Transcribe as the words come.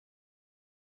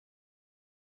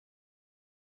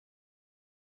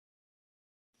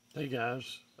Hey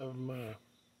guys, I've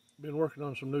been working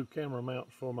on some new camera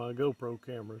mounts for my GoPro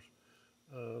cameras.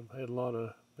 Had a lot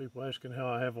of people asking how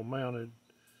I have them mounted.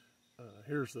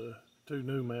 Here's the two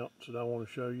new mounts that I want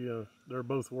to show you. They're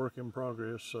both work in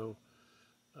progress, so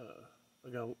I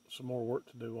got some more work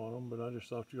to do on them, but I just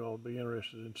thought you all would be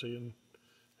interested in seeing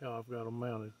how I've got them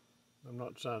mounted. I'm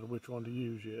not decided which one to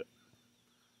use yet.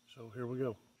 So here we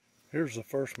go. Here's the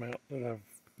first mount that I've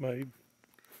made.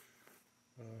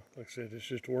 Like I said, it's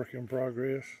just a work in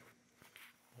progress.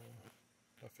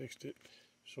 I fixed it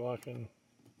so I can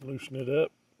loosen it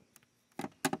up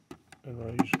and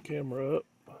raise the camera up.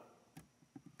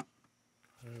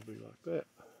 And it'll be like that.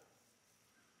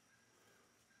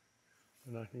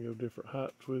 And I can go different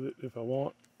heights with it if I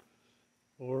want,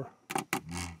 or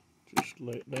just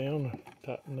lay it down and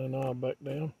tighten the knob back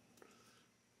down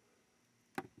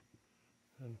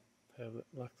and have it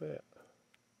like that.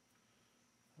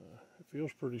 It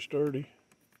feels pretty sturdy,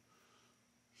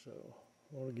 so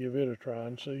I want to give it a try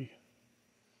and see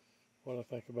what I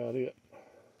think about it.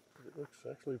 It looks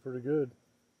actually pretty good.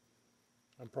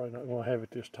 I'm probably not going to have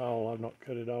it this tall. I've not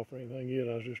cut it off or anything yet.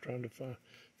 I was just trying to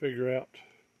figure out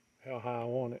how high I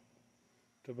want it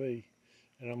to be,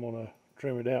 and I'm going to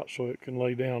trim it out so it can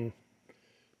lay down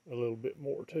a little bit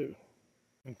more too.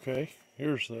 Okay,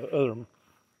 here's the other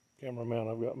camera mount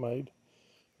I've got made.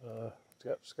 It's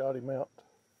got Scotty mount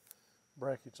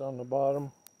brackets on the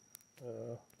bottom.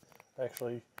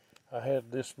 Actually, I had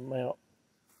this mount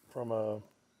from a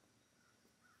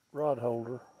rod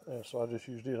holder, and so I just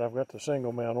used it. I've got the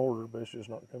single mount ordered, but it's just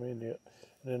not come in yet.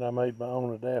 And then I made my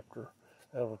own adapter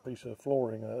out of a piece of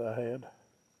flooring that I had.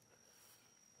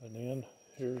 And then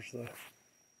here's the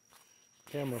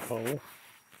camera pole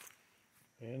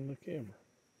and the camera.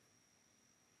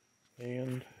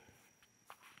 And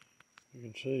you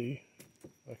can see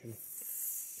I can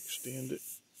extend it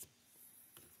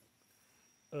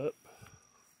up,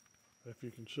 if you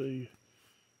can see,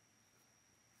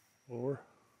 or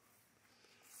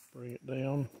bring it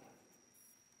down,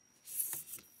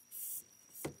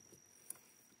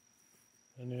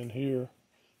 and then here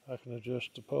I can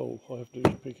adjust the pole. All I have to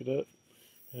do is pick it up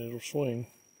and it'll swing.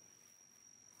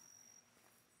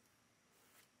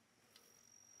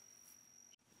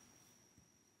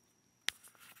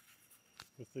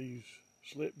 With these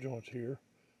slip joints here,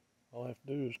 all I have to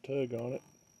do is tug on it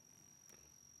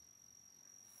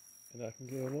and I can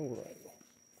get a lower angle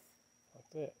like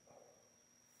that,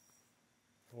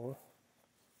 or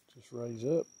just raise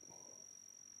up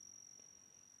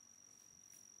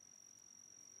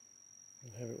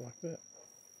and have it like that.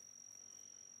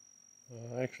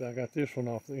 Actually, I got this one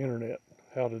off the internet,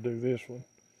 how to do this one,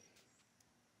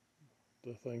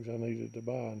 the things I needed to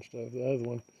buy and stuff. The other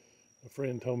one, a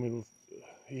friend told me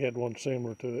he had one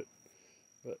similar to it,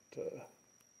 but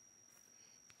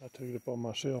I took it upon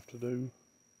myself to do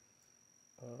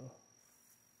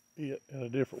it in a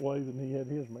different way than he had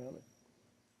his mounted.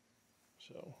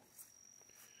 So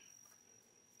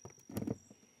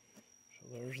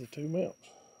there's the two mounts.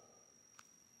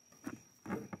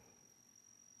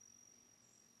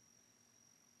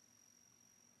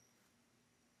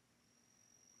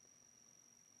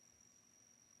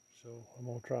 So I'm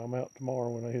going to try them out tomorrow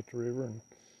when I hit the river and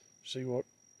see what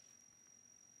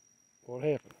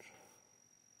happens.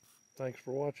 Thanks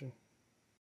for watching.